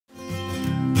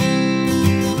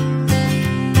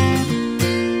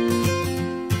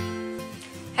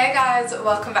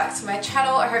welcome back to my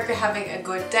channel. I hope you're having a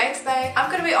good day today. I'm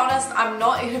gonna be honest, I'm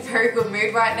not in a very good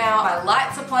mood right now. My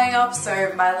lights are playing up,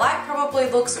 so my light probably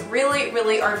looks really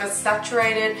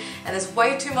oversaturated and there's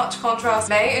way too much contrast.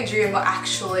 May and June were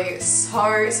actually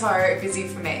so busy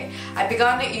for me. I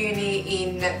began at uni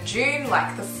in June,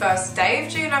 like the first day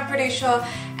of June I'm pretty sure,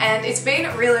 and it's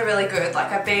been really good.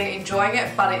 Like, I've been enjoying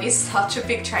it, but it is such a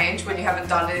big change when you haven't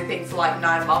done anything for like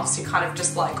 9 months. You're kind of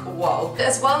just like, whoa.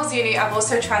 As well as uni, I've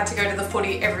also tried to go to the footy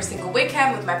every single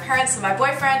weekend with my parents and my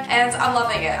boyfriend, and I'm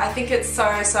loving it. I think it's so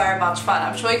much fun.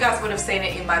 I'm sure you guys would have seen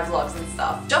it in my vlogs and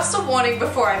stuff. Just a warning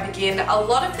before I begin, a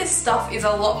lot of this stuff is a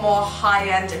lot more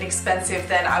high-end and expensive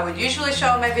than I would usually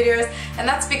show in my videos, and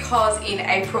that's because in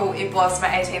April it was my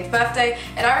 18th birthday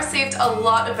and I received a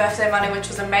lot of birthday money, which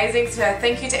was amazing, so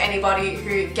thank you to anybody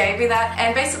who gave me that.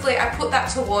 And basically I put that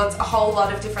towards a whole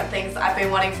lot of different things that I've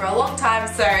been wanting for a long time,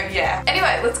 so yeah.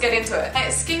 Anyway, let's get into it. My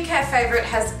skincare favorite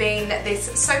has been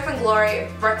this Soap & Glory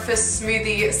breakfast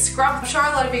smoothie scrub. I'm sure a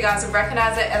lot of you guys will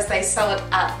recognize it as they sell it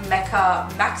at Mecca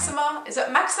Maxima. Is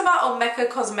it Maxima or Mecca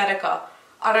Cosmetica?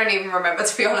 I don't even remember,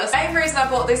 to be honest. The main reason I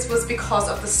bought this was because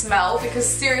of the smell, because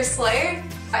seriously,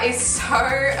 that is so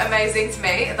amazing to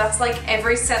me. That's like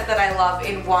every scent that I love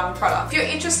in one product. If you're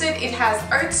interested, it has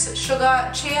oats,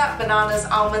 sugar, chia, bananas,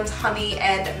 almonds, honey,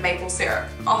 and maple syrup.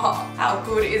 Oh, how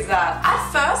good is that?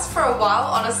 At first, for a while,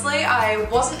 honestly, I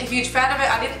wasn't a huge fan of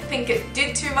it. I didn't think it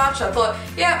did too much. I thought,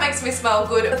 yeah, it makes me smell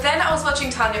good. But then I was watching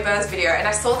Tanya Burr's video and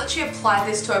I saw that she applied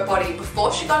this to her body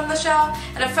before she got in the shower.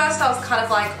 And at first I was kind of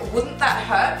like, wouldn't that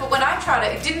hurt? But when I tried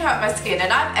it, it didn't hurt my skin.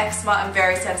 And I have eczema and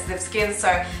very sensitive skin,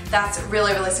 so that's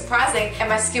really surprising, and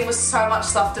my skin was so much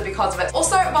softer because of it.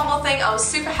 Also, one more thing, I was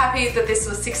super happy that this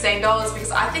was $16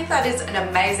 because I think that is an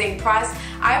amazing price.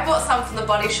 I bought some from the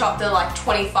Body Shop, they're like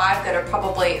 25, that are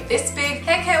probably this big.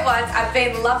 Hair care wise, I've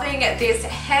been loving this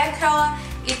hair curler.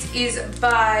 It is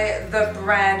by the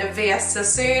brand VANCE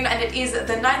Soon, and it is the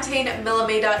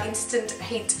 19mm Instant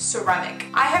Heat Ceramic.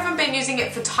 I haven't been using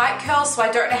it for tight curls, so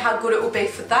I don't know how good it will be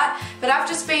for that, but I've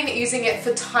just been using it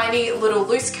for tiny little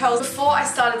loose curls. Before I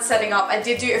started setting up, I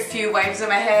did do a few waves in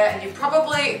my hair, and you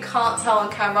probably can't tell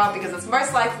on camera because it's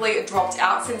most likely dropped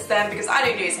out since then because I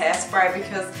don't use hairspray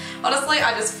because honestly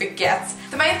I just forget.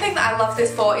 The main thing that I love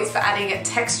this for is for adding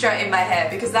texture in my hair,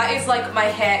 because that is like my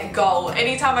hair goal.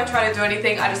 Anytime I try to do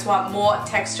anything, I just want more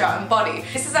texture and body.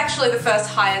 This is actually the first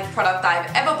high-end product that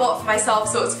I've ever bought for myself,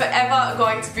 so it's forever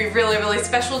going to be really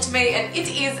special to me, and it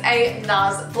is a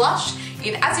NARS blush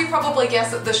in, as you probably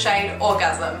guessed, the shade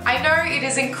Orgasm. I know it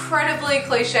is incredibly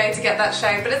cliche to get that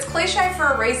shade, but it's cliche for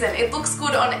a reason. It looks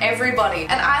good on everybody,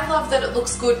 and I love that it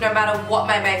looks good no matter what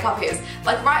my makeup is.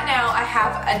 Like right now I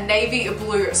have a navy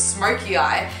blue smoky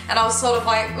eye, and I was sort of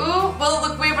like, ooh, will it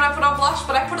look weird when I put on blush?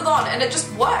 But I put it on and it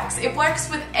just works. It works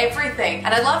with everything,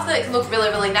 and I love that it can look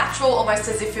really natural, almost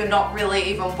as if you're not really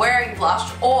even wearing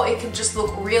blush, or it can just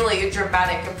look really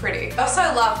dramatic and pretty. I also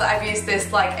love that I've used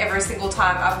this like every single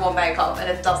time I've worn makeup, and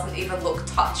it doesn't even look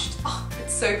touched. Oh,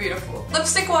 it's so beautiful.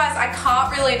 Lipstick wise, I can't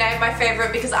really name my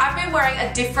favorite because I've been wearing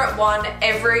a different one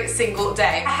every single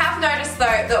day. I have noticed though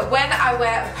that when I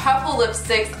wear purple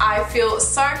lipsticks, I feel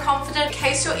so confident. In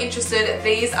case you're interested,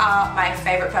 these are my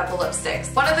favorite purple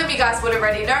lipsticks. One of them you guys would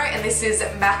already know, and this is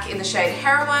MAC in the shade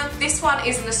Heroin. This one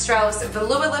is an Australis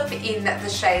Velour Lip in the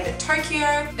shade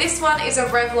Tokyo. This one is a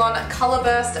Revlon Color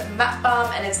Burst Matte Balm,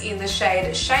 and it's in the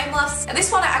shade Shameless. And this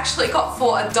one I actually got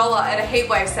for $1 at a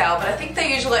heatwave sale, but I think they're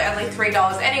usually only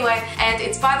 $3 anyway, and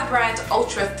it's by the brand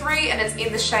Ultra 3, and it's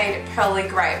in the shade Pearly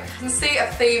Grey. You can see a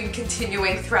theme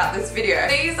continuing throughout this video.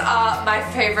 These are my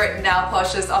favorite nail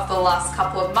polishes of the last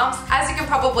couple of months. As you can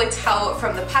probably tell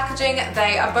from the packaging,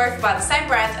 they are both by the same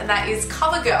brand, and that is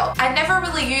CoverGirl. I never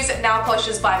really use nail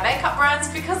polishes by makeup brands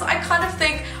because I kind of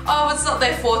think, oh, it's not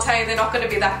their forte, they're not going to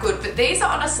be that good, but these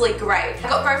are honestly great. I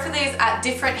got both of these at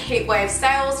different heatwave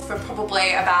sales for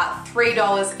probably about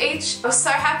 $3 each. I was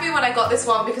so happy when I got this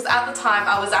one because at the time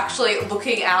I was actually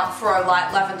looking out for a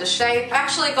light lavender shade. I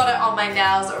actually got it on my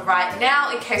nails right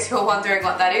now in case you're wondering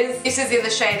what that is. This is in the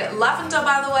shade Lavender,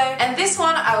 by the way, and this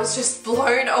one I was just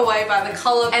blown away by the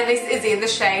colour, and this is in the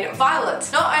shade Violet.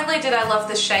 Not only did I love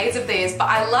the shades of these, but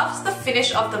I loved the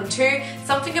finish of them too.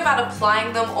 Something about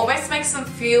applying them almost makes them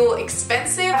feel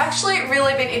expensive. I've actually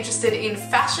really been interested in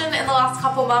fashion in the last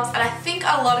couple of months, and I think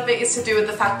a lot of it is to do with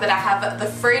the fact that I have the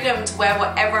freedom to wear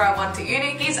whatever I want to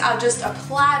uni. These are just a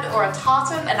plaid or a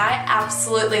tartan, and I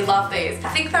absolutely love these. I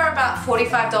think they're about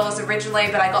 $45 originally,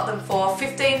 but I got them for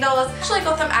 $15. I actually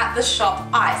got them at the shop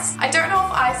Ice. I don't know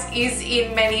if Ice is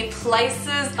in many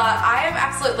places, but I am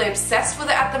absolutely obsessed with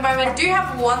it at the moment. I do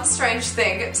have one strange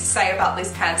thing to say about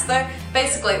these pants though.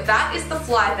 Basically, that is the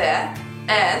fly there.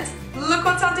 And look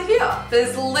what's under here.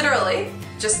 There's literally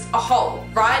just a hole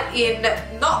right in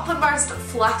not the most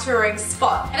flattering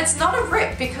spot. And it's not a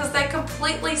rip because they're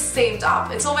completely seamed up.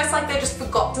 It's almost like they just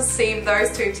forgot to seam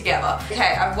those two together. Okay,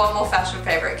 I have one more fashion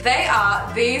favorite. They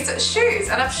are these shoes,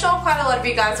 and I'm sure quite a lot of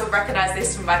you guys will recognize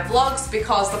these from my vlogs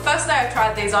because the first day I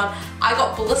tried these on, I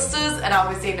got blisters and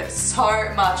I was in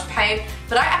so much pain.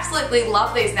 But I absolutely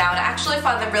love these now and I actually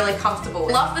find them really comfortable.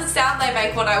 I love the sound they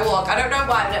make when I walk. I don't know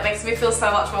why, but it makes me feel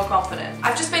so much more confident.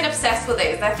 I've just been obsessed with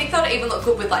these and I think they'll even look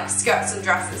good with like skirts and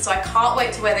dresses, so I can't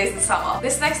wait to wear these in summer.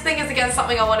 This next thing is again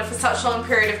something I wanted for such a long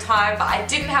period of time, but I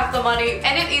didn't have the money,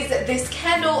 and it is this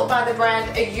candle by the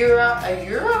brand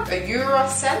Aura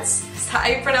Sense. Is that how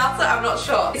you pronounce it? I'm not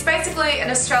sure. It's basically an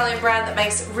Australian brand that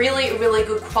makes really, really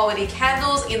good quality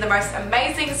candles in the most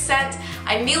amazing scent.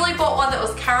 I nearly bought one that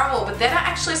was caramel, but then I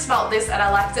actually smelled this and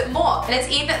I liked it more. And it's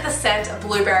in the scent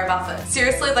Blueberry Muffin.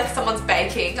 Seriously, like someone's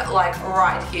baking like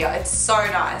right here. It's so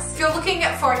nice. If you're looking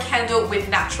for a candle with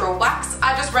natural wax,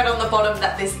 I just read on the bottom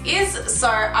that this is, so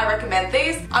I recommend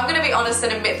these. I'm gonna be honest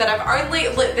and admit that I've only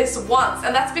lit this once,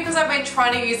 and that's because I've been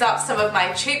trying to use up some of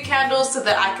my cheap candles so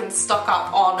that I can stock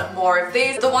up on more of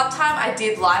these. The one time I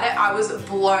did light it, I was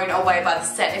blown away by the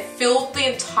scent. It filled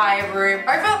the entire room.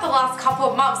 Over the last couple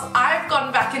of months, I've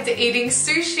gotten back into eating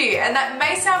sushi, and that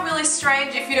may sound really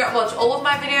strange if you don't watch all of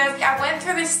my videos. I went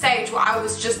through this stage where I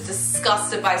was just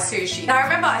disgusted by sushi. And I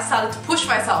remember I started to push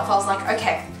myself. I was like,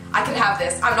 okay, I can have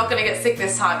this. I'm not gonna get sick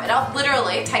this time. And I'll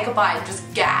literally take a bite and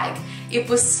just gag. It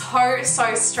was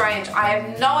so strange. I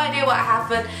have no idea what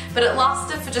happened, but it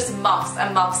lasted for just months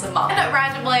and months and months. And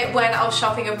randomly, when I was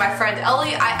shopping with my friend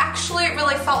Ellie, I actually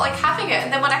really felt like having it.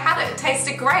 And then when I had it, it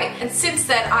tasted great. And since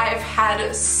then, I have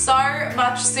had so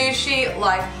much sushi,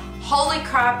 like, holy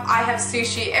crap, I have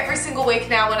sushi every single week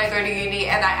now when I go to uni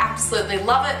and I absolutely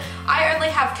love it. I only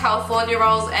have California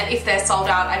rolls, and if they're sold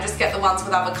out, I just get the ones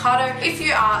with avocado. If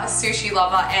you are a sushi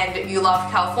lover and you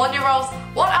love California rolls,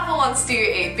 what other ones do you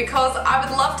eat? Because I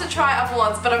would love to try other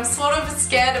ones, but I'm sort of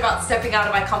scared about stepping out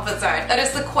of my comfort zone. That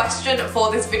is the question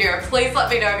for this video. Please let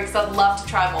me know because I'd love to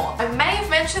try more. I may have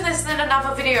mentioned this in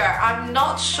another video, I'm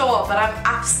not sure, but I'm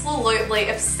absolutely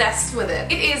obsessed with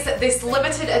it. It is this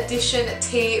limited edition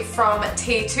tea from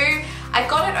T2. I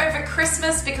got it over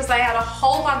Christmas because they had a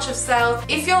whole bunch of sales.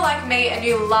 If you're like me and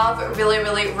you love really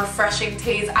refreshing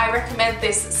teas, I recommend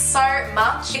this so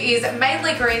much. It is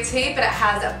mainly green tea, but it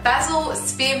has basil,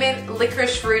 spearmint,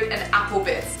 licorice root, and apple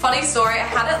bits. Funny story, I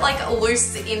had it like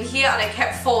loose in here and it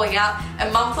kept falling out,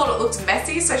 and Mum thought it looked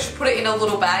messy, so she put it in a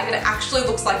little bag and it actually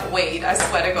looks like weed, I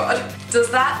swear to God. Does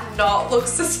that not look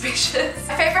suspicious?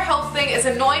 My favorite health thing is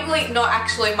annoyingly not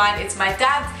actually mine, it's my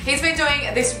dad's. He's been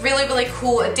doing this really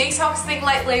cool detox thing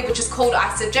lately, which is called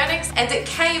Isogenics, and it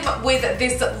came with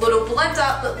this little blender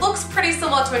that looks pretty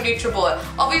similar to a NutriBullet.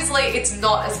 Obviously it's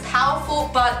not as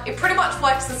powerful, but it pretty much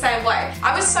works the same way.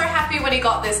 I was so happy when he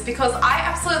got this because I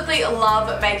absolutely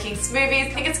love making smoothies. I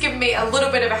think it's given me a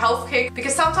little bit of a health kick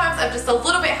because sometimes I'm just a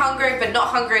little bit hungry but not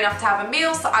hungry enough to have a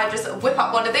meal, so I just whip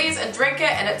up one of these and drink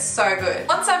it, and it's so good.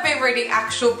 Once I've been reading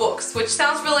actual books, which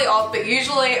sounds really odd, but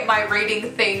usually my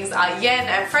reading things are Yen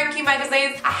and Frankie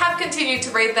magazines. I have continued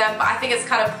to read them, but I think it's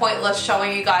kind of pointless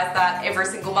showing you guys that every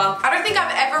single month. I don't think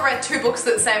I've ever read 2 books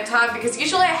at the same time because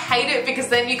usually I hate it because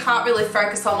then you can't really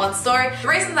focus on one story. The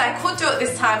reason that I could do it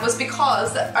this time was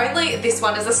because only this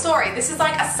one is a story. This is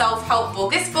like a self-help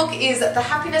book. This book is The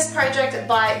Happiness Project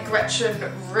by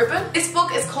Gretchen Rubin. This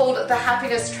book is called The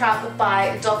Happiness Trap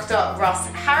by Dr. Russ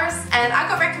Harris, and I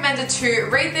got recommended to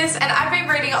read this, and I've been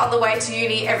reading it on the way to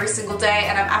uni every single day,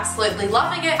 and I'm absolutely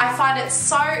loving it. I find it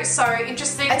so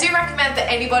interesting. I do recommend that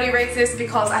anybody reads this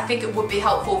because I think it would be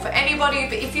helpful for anybody,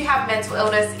 but if you have mental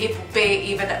illness, it will be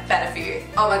even better for you.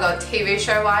 Oh my god, TV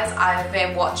show wise, I've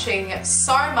been watching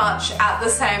so much at the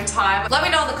same time. Let me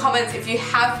know in the comments if you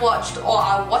have watched or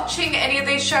are watching any of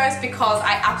these shows because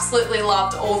I absolutely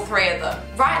loved all 3 of them.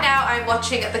 Right now I'm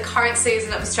watching the current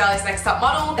season of Australia's Next Top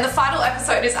Model, and the final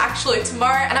episode is actually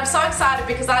tomorrow, and I'm so excited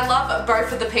because I love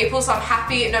both of the people, so I'm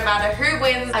happy no matter who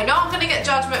wins. I know I'm gonna get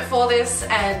judgment for this,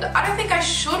 and I don't think I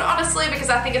should honestly because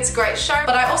I think it's a great show,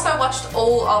 but I also watched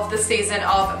all of the season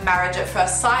of Marriage at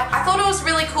First Sight. I thought it was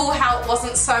really cool how it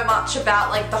wasn't so much about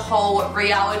like the whole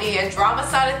reality and drama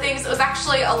side of things. It was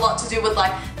actually a lot to do with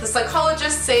like the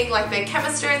psychologists seeing like their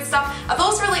chemistry and stuff. I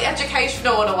thought it was really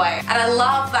educational in a way, and I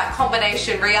love that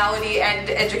combination, reality and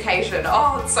education.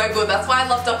 Oh, it's so good. That's why I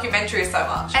love documentaries so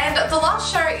much. And the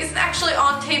last show isn't actually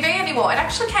on TV anymore. It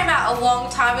actually came out a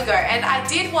long time ago, and I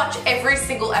did watch every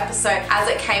single episode as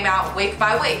it came out week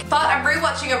by week. But I'm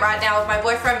rewatching it right now with my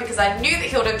boyfriend because I knew that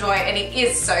he would enjoy it, and he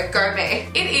is, so go me.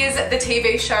 It is the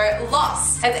TV show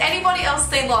Lost. Has anybody else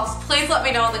seen Lost? Please let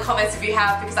me know in the comments if you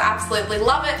have, because I absolutely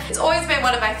love it. It's always been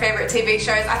one of my favorite TV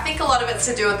shows. I think a lot of it's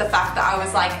to do with the fact that I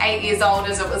was like 8 years old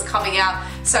as it was coming out,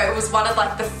 so it was one of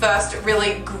like the first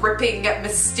really gripping,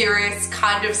 mysterious,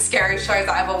 kind of scary shows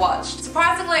I ever watched.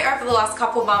 Surprisingly, over the last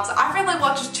couple of months, I've only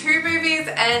watched 2 movies,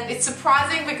 and it's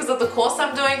surprising because of the course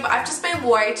I'm doing, but I've just been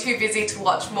way too busy to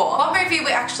watch more. One movie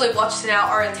we actually watched in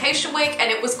our orientation week,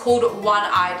 and it was called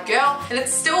One-Eyed Girl, and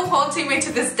it's still haunting me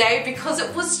to this day because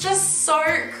it was just so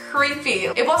creepy.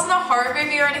 It wasn't a horror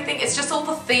movie or anything, it's just all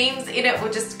the themes in it were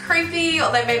just creepy,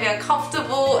 or they made me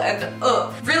uncomfortable, and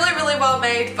really, really well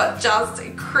made, but just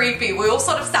creepy. We all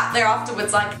sort of sat there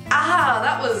afterwards like,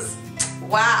 that was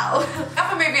wow. The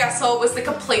other movie I saw was the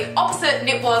complete opposite, and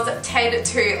it was Ted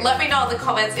 2. Let me know in the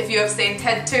comments if you have seen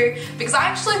Ted 2, because I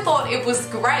actually thought it was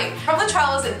great. From the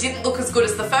trailers, it didn't look as good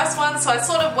as the first one, so I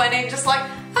sort of went in just like,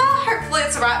 hopefully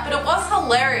it's right, but it was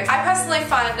hilarious. I personally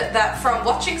find that from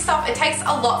watching stuff, it takes a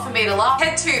lot for me to laugh.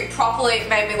 Ted 2 properly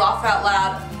made me laugh out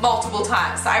loud multiple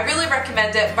times, so I really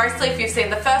recommend it, mostly if you've seen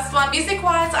the first one.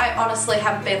 Music-wise, I honestly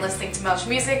haven't been listening to much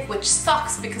music, which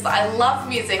sucks because I love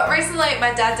music. But recently,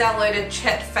 my dad downloaded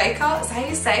Chet Faker, is that how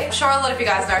you say it? I'm sure a lot of you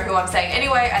guys know who I'm saying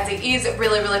anyway, as it is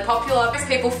really, really popular. Most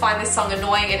people find this song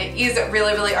annoying, and it is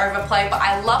really, really overplayed, but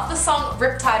I love the song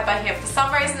Riptide by him. For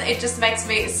some reason, it just makes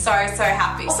me so, so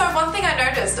happy. Also, one thing I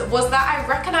noticed was that I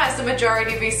recognized the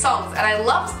majority of these songs, and I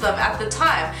loved them at the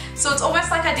time, so it's almost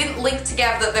like I didn't link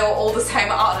together that they were all the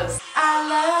same artists. I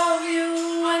love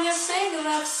you when you sing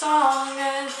that song,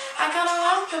 and I gotta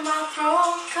lump in my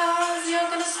throat cause you're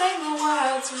gonna sing the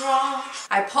words wrong.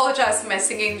 I apologize for my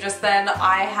singing just then.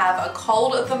 I have a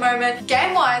cold at the moment.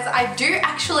 Game-wise, I do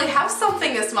actually have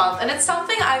something this month, and it's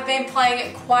something I've been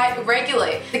playing quite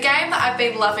regularly. The game that I've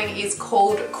been loving is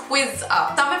called Quiz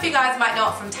Up. Some of you guys might know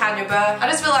it from Tanya Burr. I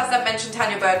just realized I've mentioned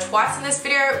Tanya Burr twice in this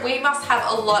video. We must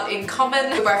have a lot in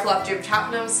common. We both love Jim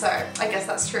Chapman, so I guess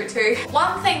that's true too.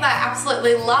 One thing that I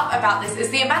absolutely love about this is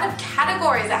the amount of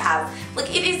categories it has. Like,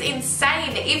 it is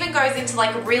insane. It even goes into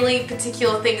like really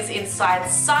particular things inside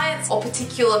science, or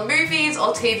particular movies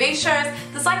or TV shows.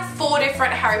 There's like 4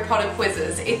 different Harry Potter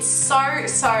quizzes. It's so,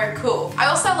 so cool. I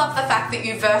also love the fact that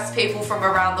you verse people from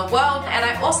around the world, and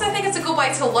I also think it's a good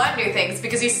way to learn new things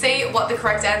because you see what the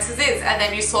correct answers is, and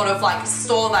then you sort of like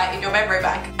store that in your memory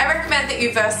bank. I recommend that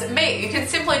you verse me. You can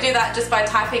simply do that just by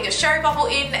typing a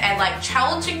sheribubble in and like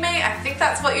challenging me. I think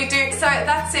that's what you do. So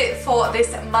that's it for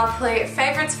this monthly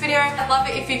favorites video. I'd love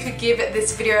it if you could give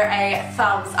this video a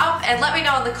thumbs up, and let me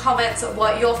know in the comments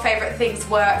what your favorite things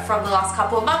were from the last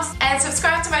couple of months, and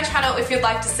subscribe to my channel if you'd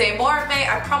like to see more of me.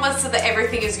 I promise that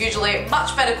everything is usually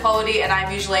much better quality, and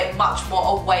I'm usually much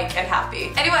more awake and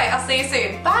happy. Anyway, I'll see you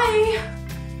soon. Bye!